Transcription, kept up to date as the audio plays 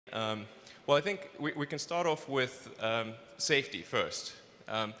Well, I think we can start off with safety first.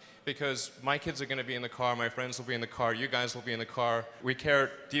 Because my kids are going to be in the car, my friends will be in the car, you guys will be in the car. We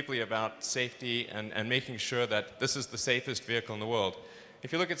care deeply about safety and making sure that this is the safest vehicle in the world.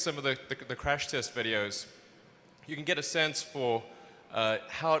 If you look at some of the crash test videos, you can get a sense for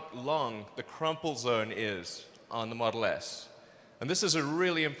how long the crumple zone is on the Model S. And this is a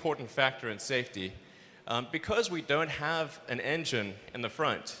really important factor in safety. Because we don't have an engine in the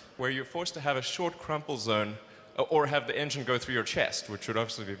front, where you're forced to have a short crumple zone or have the engine go through your chest, which would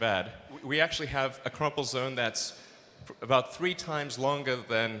obviously be bad. We actually have a crumple zone that's about 3 times longer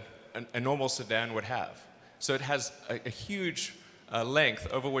than a normal sedan would have. So it has a huge length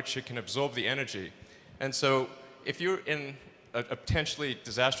over which it can absorb the energy. And so if you're in a potentially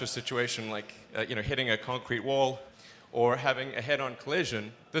disastrous situation like hitting a concrete wall or having a head-on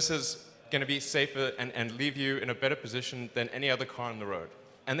collision, this is going to be safer and leave you in a better position than any other car on the road.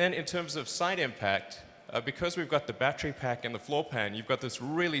 And then in terms of side impact, because we've got the battery pack and the floor pan, you've got this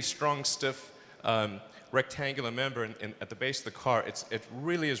really strong, stiff, rectangular member at the base of the car. It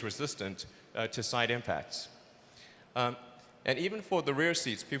really is resistant to side impacts. And even for the rear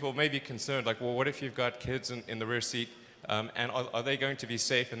seats, people may be concerned, like, well, what if you've got kids in the rear seat, and are they going to be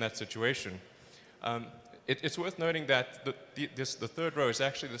safe in that situation? It's worth noting that the third row is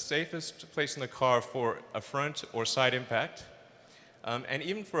actually the safest place in the car for a front or side impact. And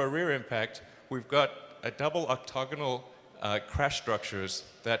even for a rear impact, we've got a double octagonal crash structures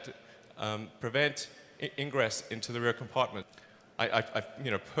that prevent ingress into the rear compartment.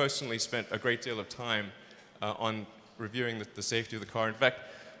 I've personally spent a great deal of time on reviewing the safety of the car. In fact,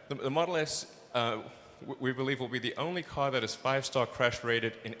 the Model S, we believe, will be the only car that is 5-star crash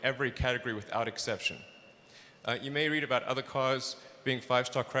rated in every category without exception. You may read about other cars being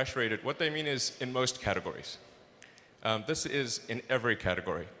 5-star crash rated. What they mean is in most categories. This is in every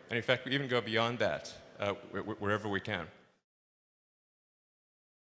category. And in fact, we even go beyond that wherever we can.